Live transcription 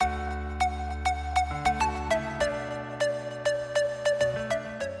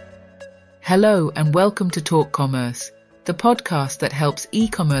Hello and welcome to Talk Commerce, the podcast that helps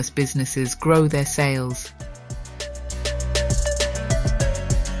e-commerce businesses grow their sales.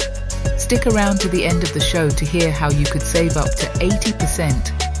 Stick around to the end of the show to hear how you could save up to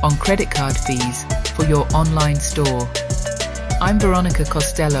 80% on credit card fees for your online store. I'm Veronica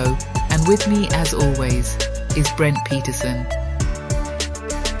Costello, and with me, as always, is Brent Peterson.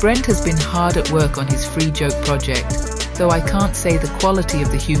 Brent has been hard at work on his free joke project, though I can't say the quality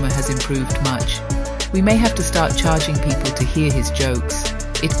of the humor has improved much. We may have to start charging people to hear his jokes.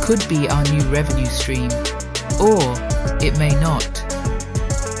 It could be our new revenue stream, or it may not.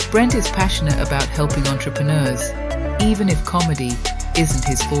 Brent is passionate about helping entrepreneurs, even if comedy isn't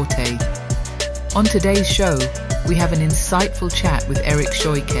his forte. On today's show, we have an insightful chat with Eric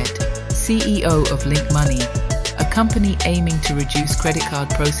Shoykhet, CEO of Link Money, a company aiming to reduce credit card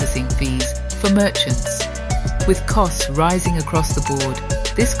processing fees for merchants. With costs rising across the board,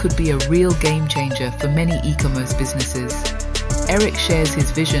 this could be a real game changer for many e-commerce businesses. Eric shares his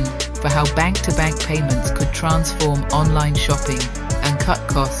vision for how bank-to-bank payments could transform online shopping and cut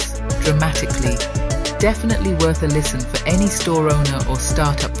costs dramatically. Definitely worth a listen for any store owner or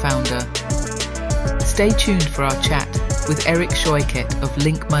startup founder. Stay tuned for our chat with Eric Shoykhet of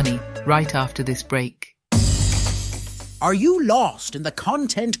Link Money right after this break. Are you lost in the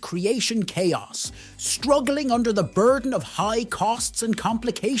content creation chaos, struggling under the burden of high costs and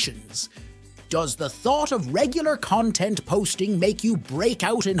complications? Does the thought of regular content posting make you break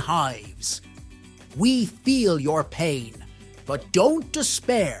out in hives? We feel your pain, but don't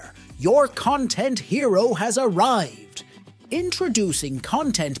despair. Your content hero has arrived. Introducing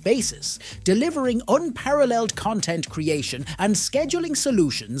Content Basis, delivering unparalleled content creation and scheduling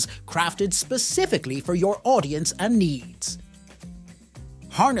solutions crafted specifically for your audience and needs.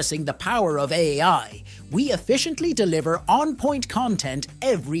 Harnessing the power of AI, we efficiently deliver on-point content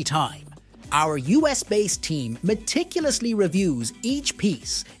every time. Our US-based team meticulously reviews each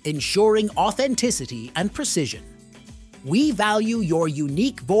piece, ensuring authenticity and precision. We value your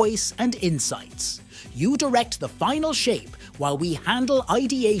unique voice and insights. You direct the final shape while we handle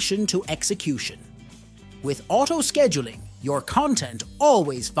ideation to execution. With auto-scheduling, your content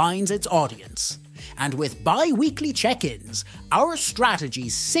always finds its audience. And with bi-weekly check-ins, our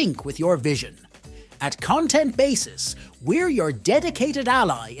strategies sync with your vision. At Content Basis, we're your dedicated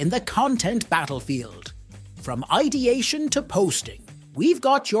ally in the content battlefield. From ideation to posting, we've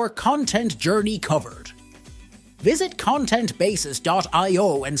got your content journey covered. Visit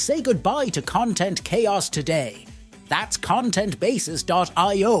contentbasis.io and say goodbye to content chaos today. That's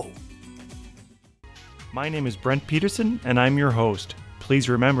contentbasis.io. My name is Brent Peterson, and I'm your host. Please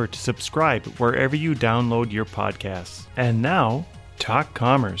remember to subscribe wherever you download your podcasts. And now, Talk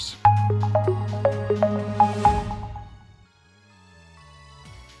Commerce.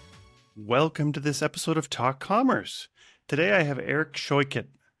 Welcome to this episode of Talk Commerce. Today I have Eric Shoykhet.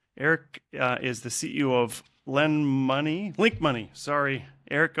 Eric is the CEO of Link Money. Sorry.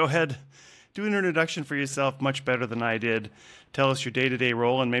 Eric, go ahead. Do an introduction for yourself much better than I did. Tell us your day-to-day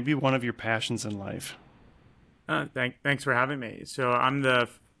role and maybe one of your passions in life. Thanks for having me. So I'm the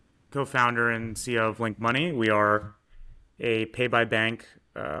co-founder and CEO of Link Money. We are a pay-by-bank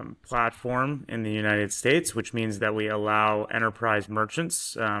platform in the United States, which means that we allow enterprise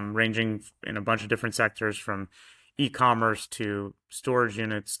merchants ranging in a bunch of different sectors, from e-commerce to storage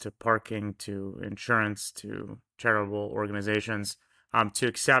units to parking to insurance to charitable organizations, to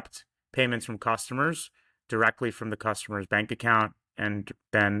accept payments from customers directly from the customer's bank account and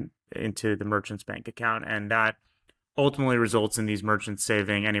then into the merchant's bank account. And that ultimately results in these merchants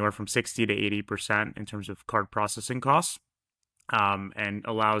saving anywhere from 60 to 80% in terms of card processing costs, and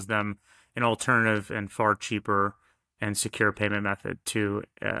allows them an alternative and far cheaper and secure payment method to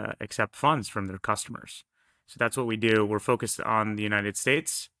accept funds from their customers. So that's what we do. We're focused on the United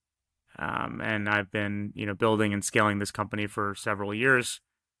States, and I've been, building and scaling this company for several years.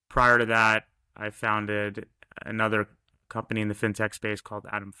 Prior to that, I founded another company in the fintech space called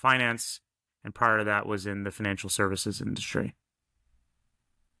Atom Finance, and prior to that was in the financial services industry.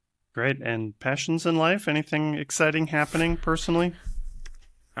 Great. And passions in life? Anything exciting happening personally?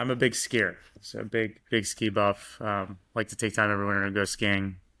 I'm a big skier, so big ski buff. Like to take time every winter to go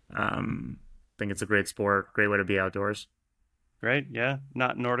skiing. Think it's a great sport, great way to be outdoors. Great. Yeah.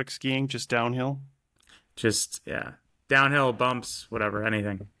 Not Nordic skiing, just downhill. Downhill, bumps, whatever,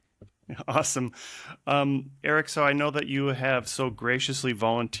 anything. Awesome. Eric, so I know that you have so graciously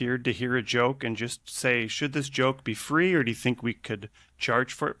volunteered to hear a joke and just say, should this joke be free, or do you think we could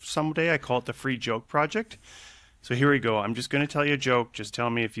charge for it someday? I call it the Free Joke Project. So here we go. I'm just going to tell you a joke. Just tell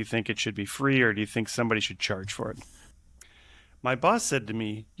me if you think it should be free or do you think somebody should charge for it. My boss said to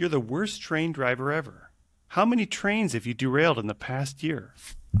me, "You're the worst train driver ever. How many trains have you derailed in the past year?"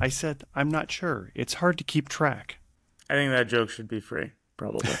 I said, "I'm not sure. It's hard to keep track." I think that joke should be free,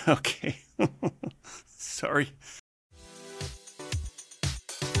 probably. Okay. Sorry.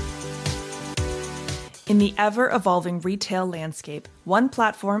 In the ever-evolving retail landscape, one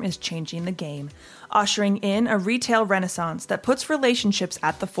platform is changing the game, ushering in a retail renaissance that puts relationships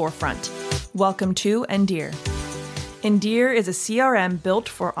at the forefront. Welcome to Endear. Endear is a CRM built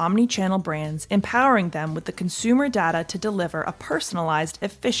for omni-channel brands, empowering them with the consumer data to deliver a personalized,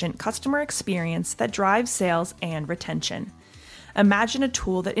 efficient customer experience that drives sales and retention. Imagine a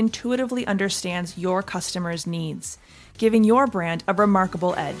tool that intuitively understands your customers' needs, giving your brand a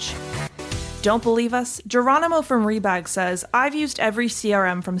remarkable edge. Don't believe us? Geronimo from Rebag says, "I've used every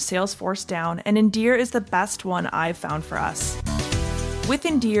CRM from Salesforce down, and Endear is the best one I've found for us." With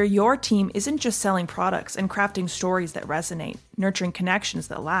Endear, your team isn't just selling products and crafting stories that resonate, nurturing connections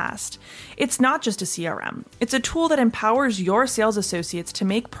that last. It's not just a CRM. It's a tool that empowers your sales associates to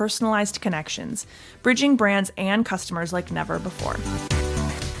make personalized connections, bridging brands and customers like never before.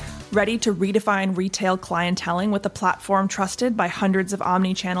 Ready to redefine retail clienteling with a platform trusted by hundreds of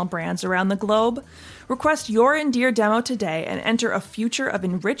omni-channel brands around the globe? Request your Endear demo today and enter a future of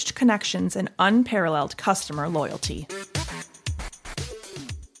enriched connections and unparalleled customer loyalty.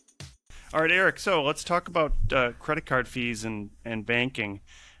 All right, Eric, so let's talk about credit card fees and banking.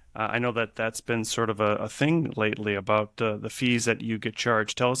 I know that that's been sort of a thing lately about the fees that you get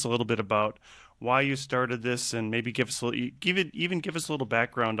charged. Tell us a little bit about why you started this, and maybe give us a little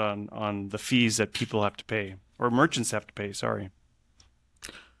background on the fees that people have to pay, or merchants have to pay. Sorry.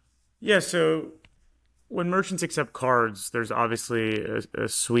 Yeah, so when merchants accept cards, there's obviously a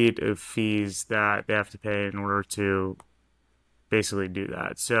suite of fees that they have to pay in order to basically do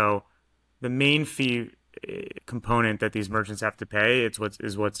that. So the main fee component that these merchants have to pay is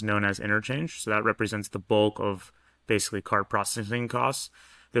what's known as interchange. So that represents the bulk of basically card processing costs.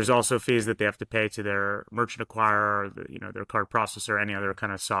 There's also fees that they have to pay to their merchant acquirer, their card processor, any other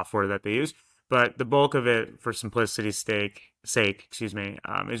kind of software that they use. But the bulk of it, for simplicity's sake,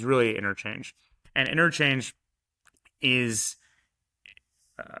 is really interchange. And interchange is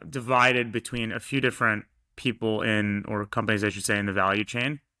divided between a few different people or companies, I should say, in the value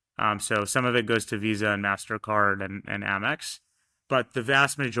chain. So some of it goes to Visa and MasterCard and Amex, but the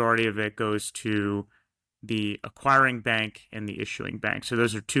vast majority of it goes to the acquiring bank and the issuing bank. So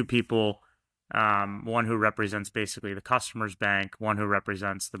those are two people, one who represents basically the customer's bank, one who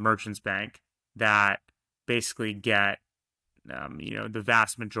represents the merchant's bank, that basically get the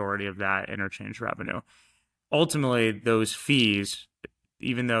vast majority of that interchange revenue. Ultimately, those fees,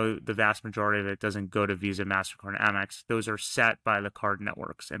 even though the vast majority of it doesn't go to Visa, MasterCard, and Amex, those are set by the card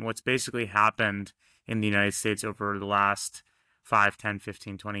networks. And what's basically happened in the United States over the last 5, 10,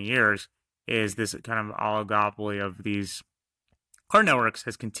 15, 20 years is this kind of oligopoly of these card networks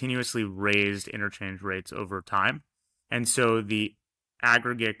has continuously raised interchange rates over time. And so the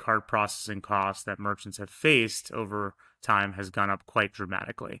aggregate card processing costs that merchants have faced over time has gone up quite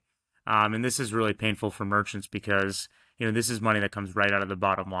dramatically. And this is really painful for merchants because this is money that comes right out of the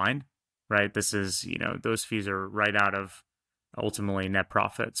bottom line, right? This is, those fees are right out of ultimately net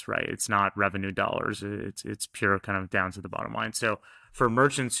profits, right? It's not revenue dollars. It's pure kind of down to the bottom line. So for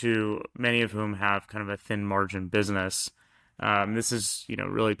merchants many of whom have kind of a thin margin business, this is,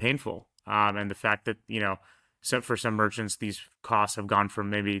 really painful. And the fact that, so for some merchants, these costs have gone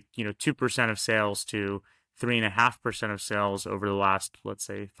from maybe, 2% of sales to 3.5% of sales over the last, let's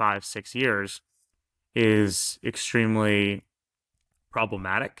say, 5-6 years is extremely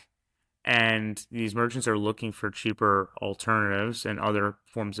problematic. And these merchants are looking for cheaper alternatives and other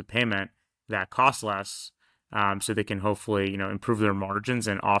forms of payment that cost less, so they can hopefully, improve their margins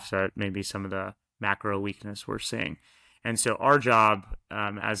and offset maybe some of the macro weakness we're seeing. And so our job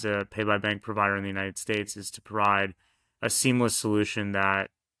as a pay-by-bank provider in the United States is to provide a seamless solution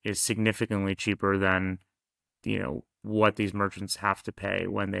that is significantly cheaper than, what these merchants have to pay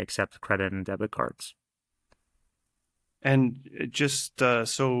when they accept credit and debit cards. And just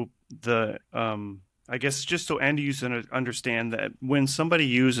so end users understand that when somebody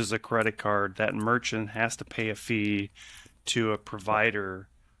uses a credit card, that merchant has to pay a fee to a provider.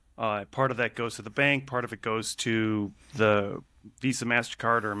 Part of that goes to the bank, part of it goes to the Visa,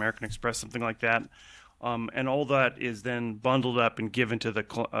 MasterCard, or American Express, something like that. And all that is then bundled up and given to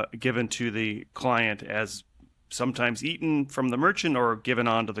the client as sometimes eaten from the merchant or given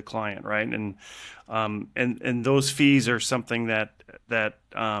on to the client, right? And those fees are something that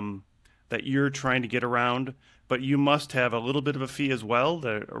you're trying to get around, but you must have a little bit of a fee as well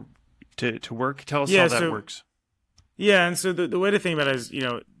to work. Tell us how that works. Yeah, and so the way to think about it is,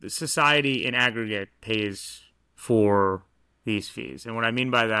 the society in aggregate pays for these fees. And what I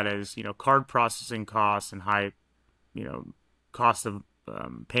mean by that is, card processing costs and high, cost of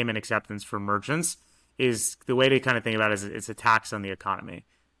payment acceptance for merchants is the way to kind of think about it is it's a tax on the economy,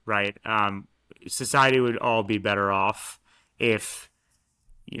 right? Society would all be better off if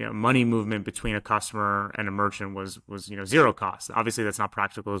money movement between a customer and a merchant was zero cost. Obviously, that's not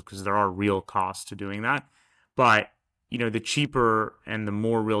practical because there are real costs to doing that. But the cheaper and the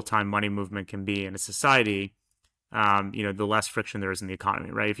more real time money movement can be in a society, the less friction there is in the economy,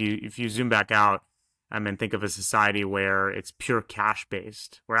 right? If you zoom back out and think of a society where it's pure cash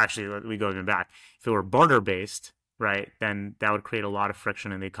based, or actually we go even back, if it were barter based, right, then that would create a lot of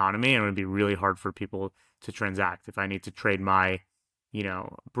friction in the economy, and it would be really hard for people to transact. If I need to trade my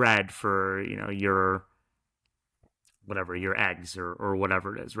bread for, your eggs or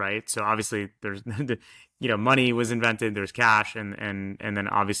whatever it is, right? So obviously there's, money was invented, there's cash, and then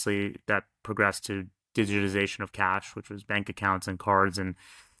obviously that progressed to digitization of cash, which was bank accounts and cards and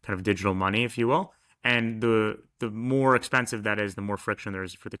kind of digital money, if you will. And the more expensive that is, the more friction there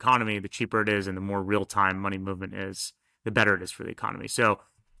is for the economy, the cheaper it is, and the more real-time money movement is, the better it is for the economy. So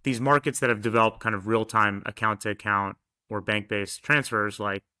these markets that have developed kind of real-time account-to-account or bank-based transfers,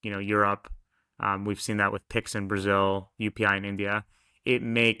 like Europe, we've seen that with Pix in Brazil, UPI in India. It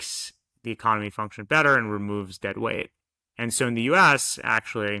makes the economy function better and removes dead weight. And so in the U.S.,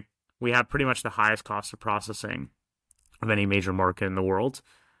 actually, we have pretty much the highest cost of processing of any major market in the world,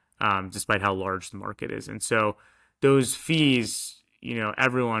 despite how large the market is. And so those fees,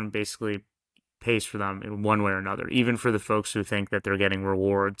 everyone basically pays for them in one way or another, even for the folks who think that they're getting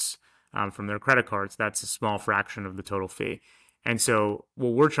rewards from their credit cards. That's a small fraction of the total fee. And so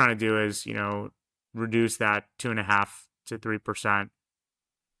what we're trying to do is, reduce that 2.5% to 3%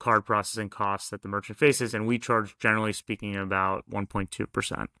 card processing costs that the merchant faces. And we charge, generally speaking, about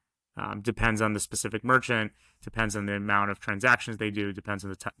 1.2%. Depends on the specific merchant, depends on the amount of transactions they do, depends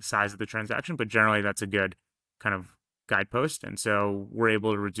on the size of the transaction, but generally that's a good kind of guidepost. And so we're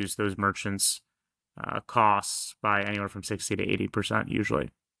able to reduce those merchants' costs by anywhere from 60 to 80%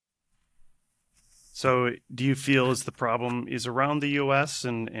 usually. So do you feel as the problem is around the U.S.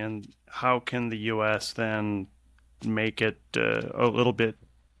 and how can the U.S. then make it a little bit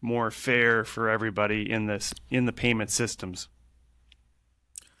more fair for everybody in the payment systems?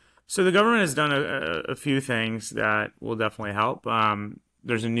 So the government has done a few things that will definitely help.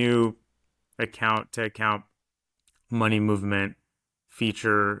 There's a new account-to-account money movement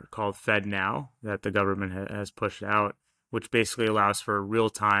feature called FedNow that the government has pushed out, which basically allows for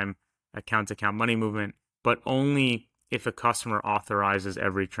real-time account-to-account money movement, but only if a customer authorizes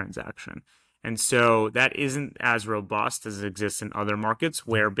every transaction. And so that isn't as robust as it exists in other markets,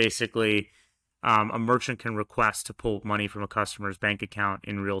 where basically a merchant can request to pull money from a customer's bank account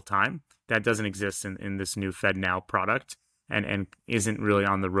in real time. That doesn't exist in this new FedNow product and isn't really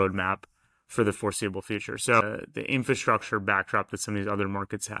on the roadmap for the foreseeable future. So the infrastructure backdrop that some of these other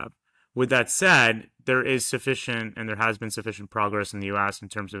markets have. With that said, there is sufficient, and there has been sufficient progress in the U.S. in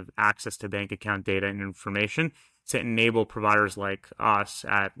terms of access to bank account data and information to enable providers like us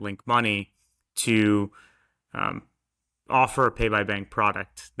at Link Money to offer a pay-by-bank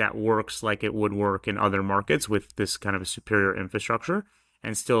product that works like it would work in other markets with this kind of a superior infrastructure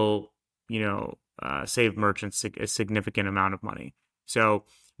and still, save merchants a significant amount of money. So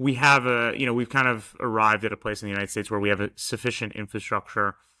we have we've kind of arrived at a place in the United States where we have a sufficient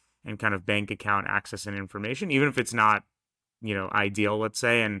infrastructure and kind of bank account access and information, even if it's not, ideal, let's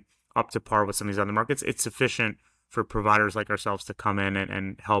say, and up to par with some of these other markets, it's sufficient for providers like ourselves to come in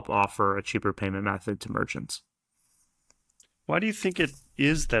and help offer a cheaper payment method to merchants. Why do you think it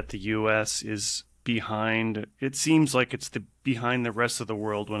is that the U.S. is behind? It seems like it's behind the rest of the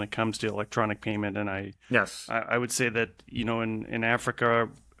world when it comes to electronic payment. And I would say that, in Africa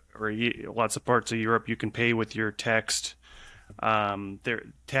or lots of parts of Europe, you can pay with your text. Their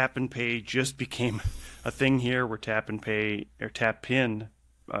tap and pay just became a thing here, where tap and pay or tap pin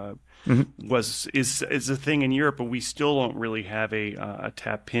is a thing in Europe, but we still don't really have a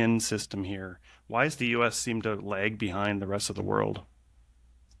tap pin system here. Why does the U.S. seem to lag behind the rest of the world?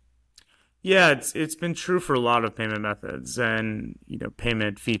 Yeah, it's been true for a lot of payment methods and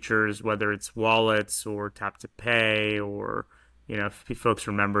payment features, whether it's wallets or tap to pay, or if folks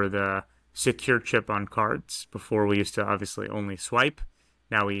remember the secure chip on cards. Before, we used to obviously only swipe.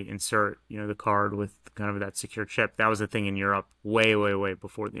 Now we insert the card with kind of that secure chip. That was a thing in Europe way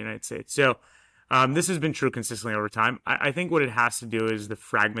before the United States. So this has been true consistently over time. I think what it has to do is the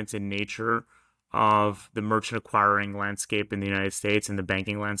fragmented nature of the merchant acquiring landscape in the United States and the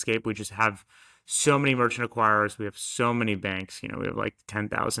banking landscape. We just have so many merchant acquirers. We have so many banks. We have like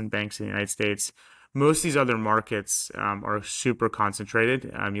 10,000 banks in the United States. Most of these other markets are super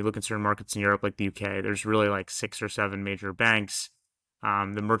concentrated. You look at certain markets in Europe, like the UK, there's really like 6 or 7 major banks.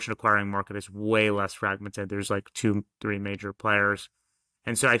 The merchant acquiring market is way less fragmented. There's like 2, 3 major players.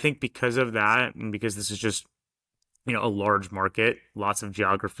 And so I think because of that, and because this is just, a large market, lots of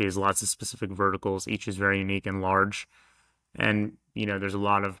geographies, lots of specific verticals, each is very unique and large. And, there's a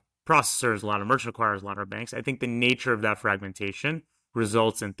lot of processors, a lot of merchant acquirers, a lot of banks. I think the nature of that fragmentation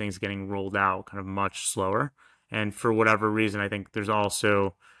results in things getting rolled out kind of much slower. And for whatever reason, I think there's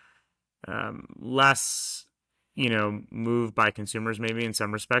also less, move by consumers maybe in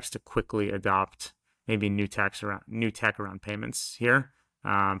some respects to quickly adopt maybe new tech around payments here.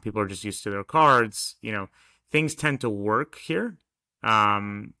 People are just used to their cards. Things tend to work here.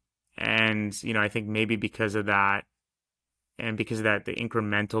 And, I think maybe because of that, and because of that, the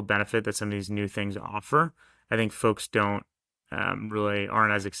incremental benefit that some of these new things offer, I think folks aren't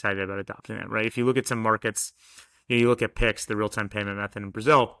as excited about adopting it, right? If you look at some markets, you look at Pix, the real-time payment method in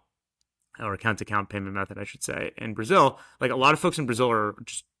Brazil, or account-to-account payment method, I should say, in Brazil, like a lot of folks in Brazil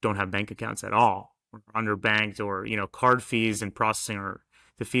just don't have bank accounts at all, or underbanked, or, card fees and processing, or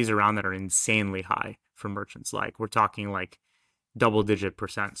the fees around that are insanely high for merchants. Like we're talking like double-digit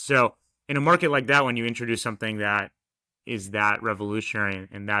 %. So in a market like that, when you introduce something that is that revolutionary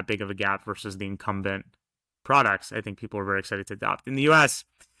and that big of a gap versus the incumbent products, I think people are very excited to adopt. In the US,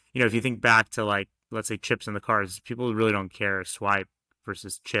 if you think back to like, let's say chips in the cars, people really don't care swipe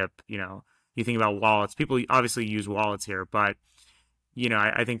versus chip. You think about wallets, people obviously use wallets here, but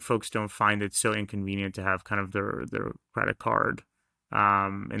I think folks don't find it so inconvenient to have kind of their credit card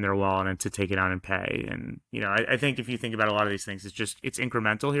in their wallet and to take it out and pay. And, I think if you think about a lot of these things, it's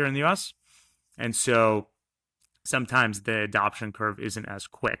incremental here in the US. And so sometimes the adoption curve isn't as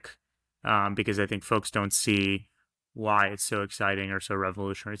quick because I think folks don't see why it's so exciting or so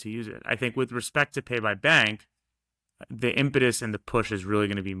revolutionary to use it. I think with respect to pay by bank, the impetus and the push is really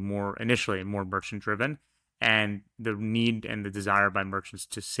going to be initially more merchant driven, and the need and the desire by merchants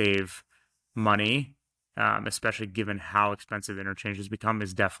to save money, especially given how expensive interchange has become,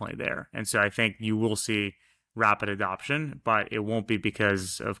 is definitely there. And so I think you will see rapid adoption, but it won't be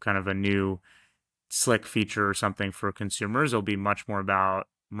because of kind of a new slick feature or something for consumers. It'll be much more about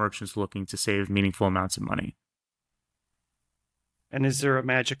merchants looking to save meaningful amounts of money. And is there a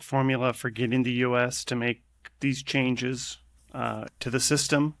magic formula for getting the US to make these changes to the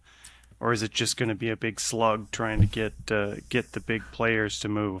system? Or is it just going to be a big slug trying to get the big players to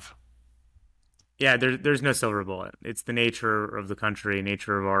move? Yeah, there's no silver bullet. It's the nature of the country,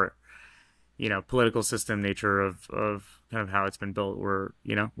 nature of our political system, nature of kind of how it's been built.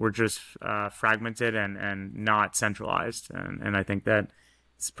 We're just fragmented and not centralized. And I think that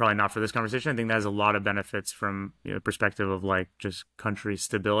it's probably not for this conversation. I think that has a lot of benefits from the perspective of like just country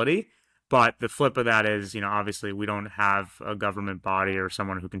stability. But the flip of that is, obviously we don't have a government body or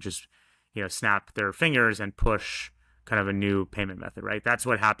someone who can just, snap their fingers and push kind of a new payment method, right? That's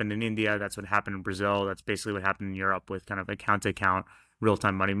what happened in India. That's what happened in Brazil. That's basically what happened in Europe with kind of account-to-account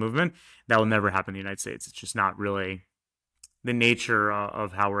real-time money movement. That will never happen in the United States. It's just not really the nature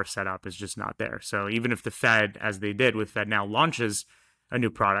of how we're set up is just not there. So even if the Fed, as they did with FedNow, launches a new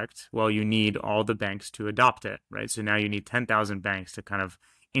product, well, you need all the banks to adopt it, right? So now you need 10,000 banks to kind of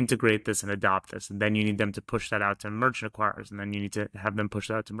integrate this and adopt this. And then you need them to push that out to merchant acquirers. And then you need to have them push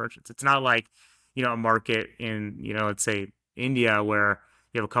that out to merchants. It's not like, a market in, let's say India where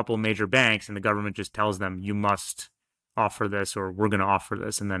you have a couple of major banks and the government just tells them you must offer this or we're going to offer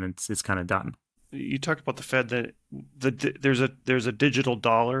this. And then it's kind of done. You talked about the Fed, that there's a digital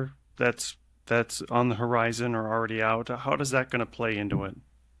dollar that's on the horizon or already out. How is that going to play into it?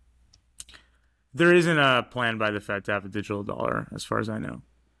 There isn't a plan by the Fed to have a digital dollar, as far as I know.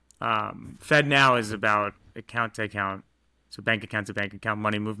 FedNow is about account to account, so bank account to bank account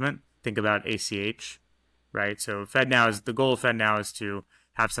money movement. Think about ACH, right? So the goal of FedNow is to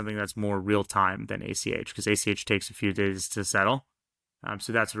have something that's more real time than ACH, because ACH takes a few days to settle.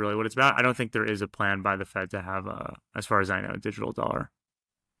 So that's really what it's about. I don't think there is a plan by the Fed to have, as far as I know, a digital dollar.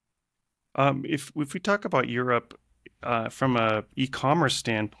 If we talk about Europe from a e-commerce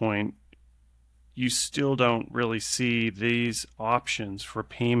standpoint, you still don't really see these options for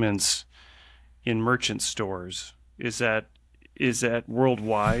payments in merchant stores. Is that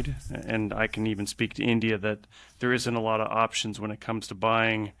worldwide? And I can even speak to India, that there isn't a lot of options when it comes to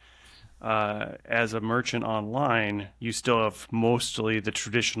buying as a merchant online. You still have mostly the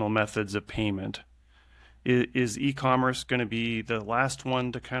traditional methods of payment. Is e-commerce going to be the last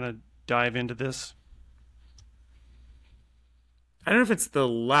one to kind of dive into this? I don't know if it's the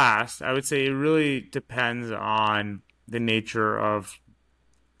last. I would say it really depends on the nature of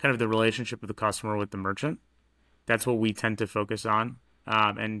kind of the relationship of the customer with the merchant. That's what we tend to focus on,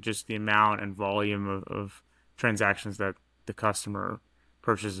 and just the amount and volume of transactions that the customer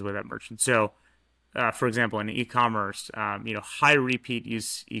purchases with that merchant. So, for example, in e-commerce, high repeat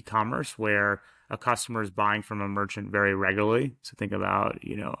use e-commerce where a customer is buying from a merchant very regularly. So think about,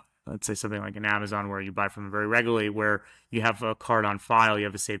 let's say something like an Amazon where you buy from them very regularly, where you have a card on file, you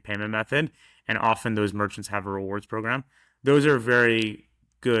have a safe payment method, and often those merchants have a rewards program. Those are very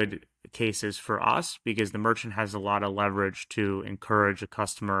good cases for us because the merchant has a lot of leverage to encourage a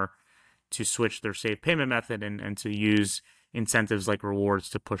customer to switch their safe payment method and to use incentives like rewards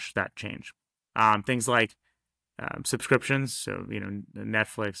to push that change. Things like subscriptions, so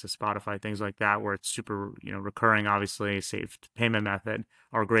Netflix, Spotify, things like that, where it's super recurring, obviously safe payment method,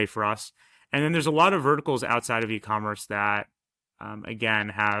 are great for us. And then there's a lot of verticals outside of e-commerce that again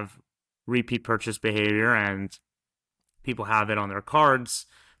have repeat purchase behavior, and people have it on their cards,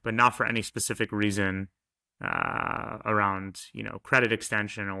 but not for any specific reason around credit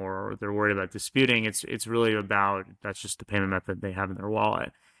extension, or they're worried about disputing. It's really about, that's just the payment method they have in their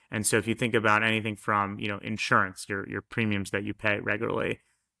wallet. And so if you think about anything from insurance, your premiums that you pay regularly,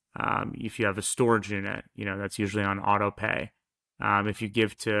 if you have a storage unit, that's usually on auto pay. If you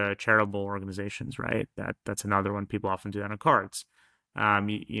give to charitable organizations, right, that's another one. People often do that on cards.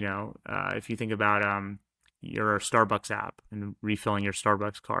 If you think about your Starbucks app and refilling your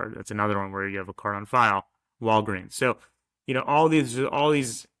Starbucks card, that's another one where you have a card on file. Walgreens. So all these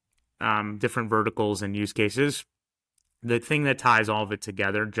different verticals and use cases. The thing that ties all of it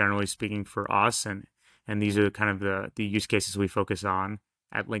together, generally speaking, for us, and these are kind of the use cases we focus on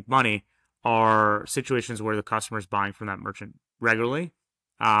at Link Money, are situations where the customer is buying from that merchant regularly,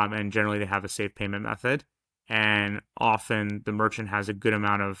 and generally they have a safe payment method, and often the merchant has a good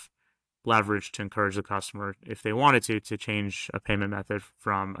amount of leverage to encourage the customer, if they wanted to change a payment method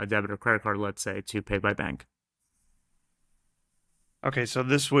from a debit or credit card, let's say, to pay by bank. Okay, so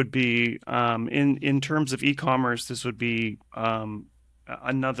this would be, in terms of e-commerce, this would be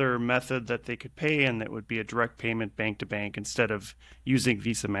another method that they could pay, and that would be a direct payment bank to bank instead of using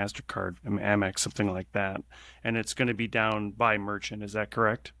Visa, MasterCard, Amex, something like that. And it's going to be down by merchant. Is that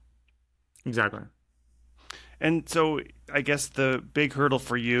correct? Exactly. And so I guess the big hurdle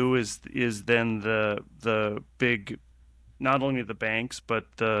for you is then the big, not only the banks, but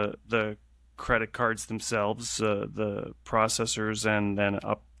the credit cards themselves, the processors, and then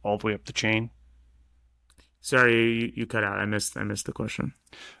up all the way up the chain. Sorry, you cut out. I missed the question.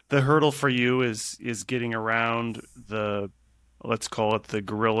 The hurdle for you is getting around the, let's call it the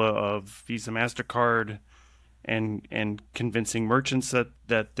gorilla of Visa, MasterCard, and convincing merchants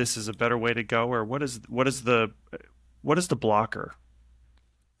that this is a better way to go, or what is the blocker?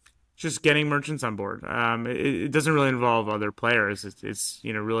 Just getting merchants on board. It doesn't really involve other players. It's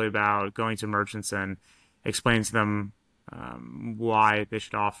really about going to merchants and explaining to them why they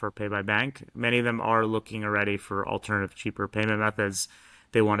should offer pay by bank. Many of them are looking already for alternative, cheaper payment methods.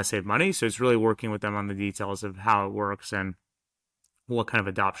 They want to save money, so it's really working with them on the details of how it works and what kind of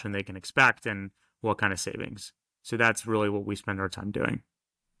adoption they can expect and what kind of savings. So that's really what we spend our time doing.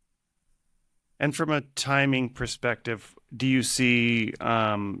 And from a timing perspective, do you see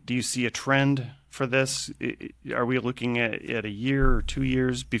a trend for this? Are we looking at a year or 2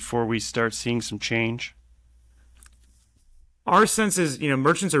 years before we start seeing some change? Our sense is,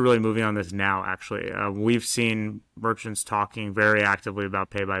 merchants are really moving on this now, actually. We've seen merchants talking very actively about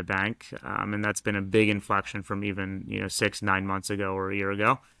pay by bank, and that's been a big inflection from even 6-9 months ago or a year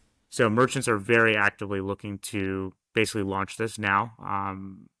ago. So merchants are very actively looking to basically launch this now.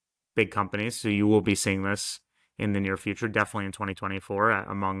 Big companies. So you will be seeing this in the near future, definitely in 2024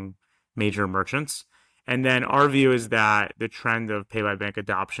 among major merchants. And then our view is that the trend of pay by bank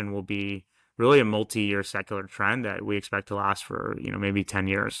adoption will be really a multi-year secular trend that we expect to last for, maybe 10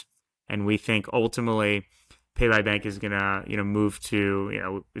 years. And we think ultimately pay by bank is going to, move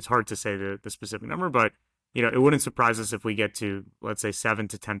to, it's hard to say the specific number, but, it wouldn't surprise us if we get to, let's say, 7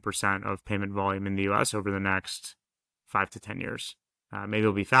 to 10% of payment volume in the US over the next 5 to 10 years. Maybe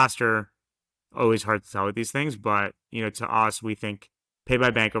it'll be faster. Always hard to tell with these things, but to us, we think pay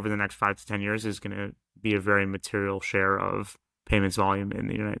by bank over the next 5 to 10 years is going to be a very material share of payments volume in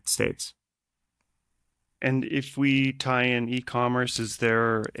the United States. And if we tie in e-commerce, is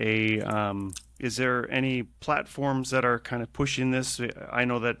there any platforms that are kind of pushing this? I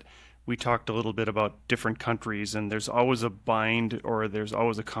know that we talked a little bit about different countries, and there's always a bind or there's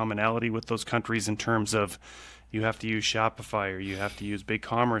always a commonality with those countries in terms of you have to use Shopify or you have to use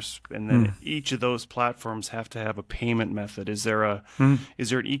BigCommerce, and then each of those platforms have to have a payment method. Is there an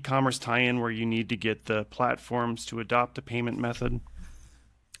e-commerce tie-in where you need to get the platforms to adopt a payment method?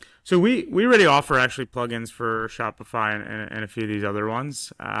 So we already offer actually plugins for Shopify and a few of these other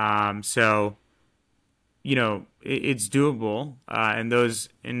ones. So it's doable. And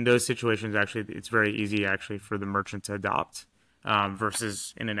in those situations, actually, it's very easy actually for the merchant to adopt.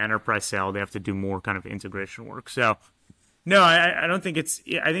 Versus in an enterprise sale, they have to do more kind of integration work. So, no, I don't think it's.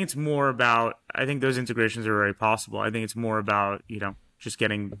 I think it's more about. I think those integrations are very possible. I think it's more about just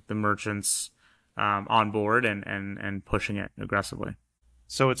getting the merchants on board and pushing it aggressively.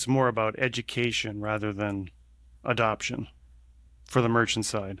 So it's more about education rather than adoption for the merchant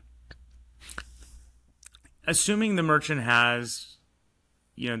side. Assuming the merchant has,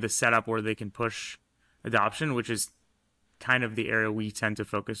 the setup where they can push adoption, which is kind of the area we tend to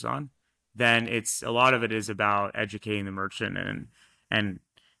focus on, then a lot of it is about educating the merchant and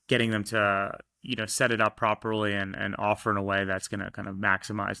getting them to set it up properly and offer in a way that's going to kind of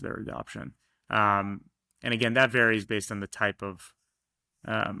maximize their adoption. And again, that varies based on the type of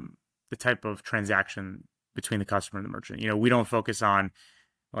transaction between the customer and the merchant. We don't focus on,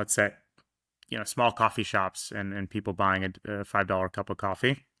 let's say, small coffee shops and people buying a $5 cup of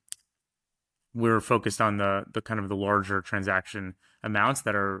coffee. We're focused on the kind of the larger transaction amounts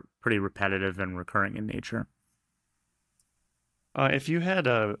that are pretty repetitive and recurring in nature. If you had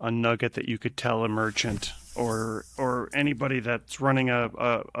a nugget that you could tell a merchant or anybody that's running a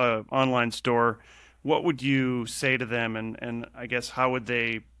online store, what would you say to them? And I guess how would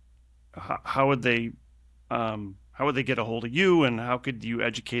they get a hold of you, and how could you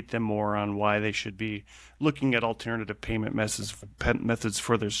educate them more on why they should be looking at alternative payment methods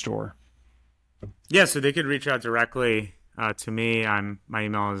for their store? Yeah, so they could reach out directly to me. My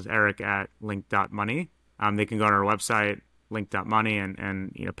email is eric@link.money. They can go on our website, link.money,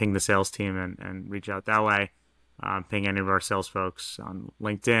 and ping the sales team and reach out that way. Ping any of our sales folks on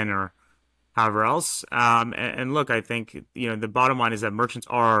LinkedIn or however else. And look, I think the bottom line is that merchants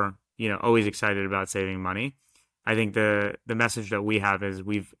are always excited about saving money. I think the message that we have is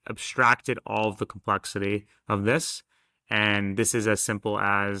we've abstracted all of the complexity of this, and this is as simple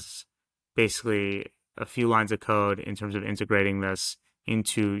as basically a few lines of code in terms of integrating this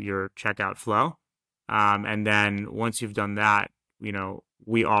into your checkout flow. And then once you've done that,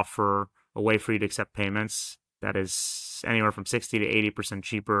 we offer a way for you to accept payments that is anywhere from 60 to 80%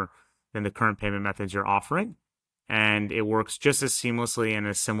 cheaper than the current payment methods you're offering. And it works just as seamlessly in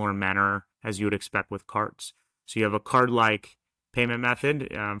a similar manner as you would expect with cards. So you have a card-like payment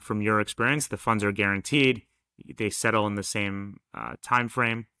method. From your experience, the funds are guaranteed. They settle in the same time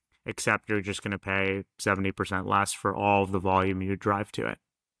frame, except you're just going to pay 70% less for all of the volume you drive to it.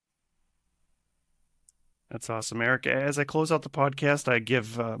 That's awesome, Eric. As I close out the podcast, I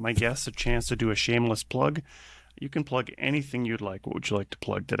give my guests a chance to do a shameless plug. You can plug anything you'd like. What would you like to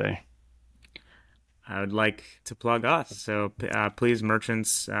plug today? I would like to plug us. So please,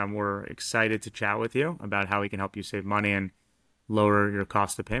 merchants, we're excited to chat with you about how we can help you save money and lower your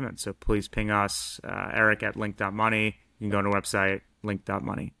cost of payment. So please ping us, eric@link.money. You can go to our website,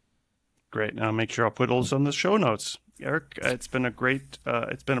 link.money. Great. Now make sure I'll put those on the show notes. Eric, it's been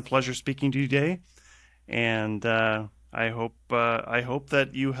a pleasure speaking to you today. And I hope that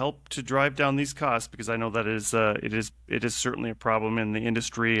you help to drive down these costs, because I know that it is certainly a problem in the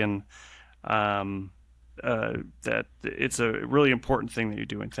industry, and that it's a really important thing that you're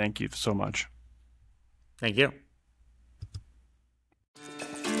doing. Thank you so much. Thank you.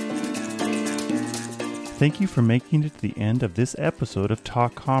 Thank you for making it to the end of this episode of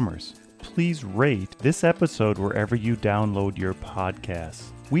Talk Commerce. Please rate this episode wherever you download your podcasts.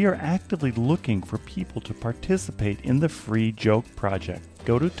 We are actively looking for people to participate in the Free Joke Project.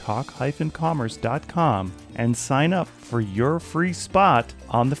 Go to talk-commerce.com and sign up for your free spot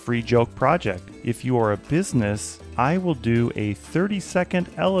on the Free Joke Project. If you are a business, I will do a 30-second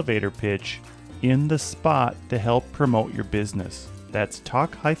elevator pitch in the spot to help promote your business. That's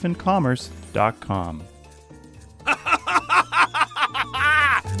talk-commerce.com.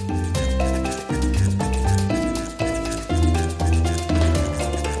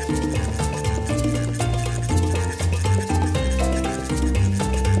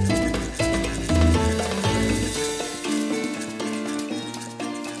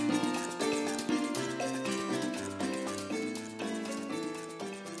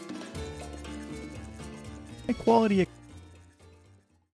 High-quality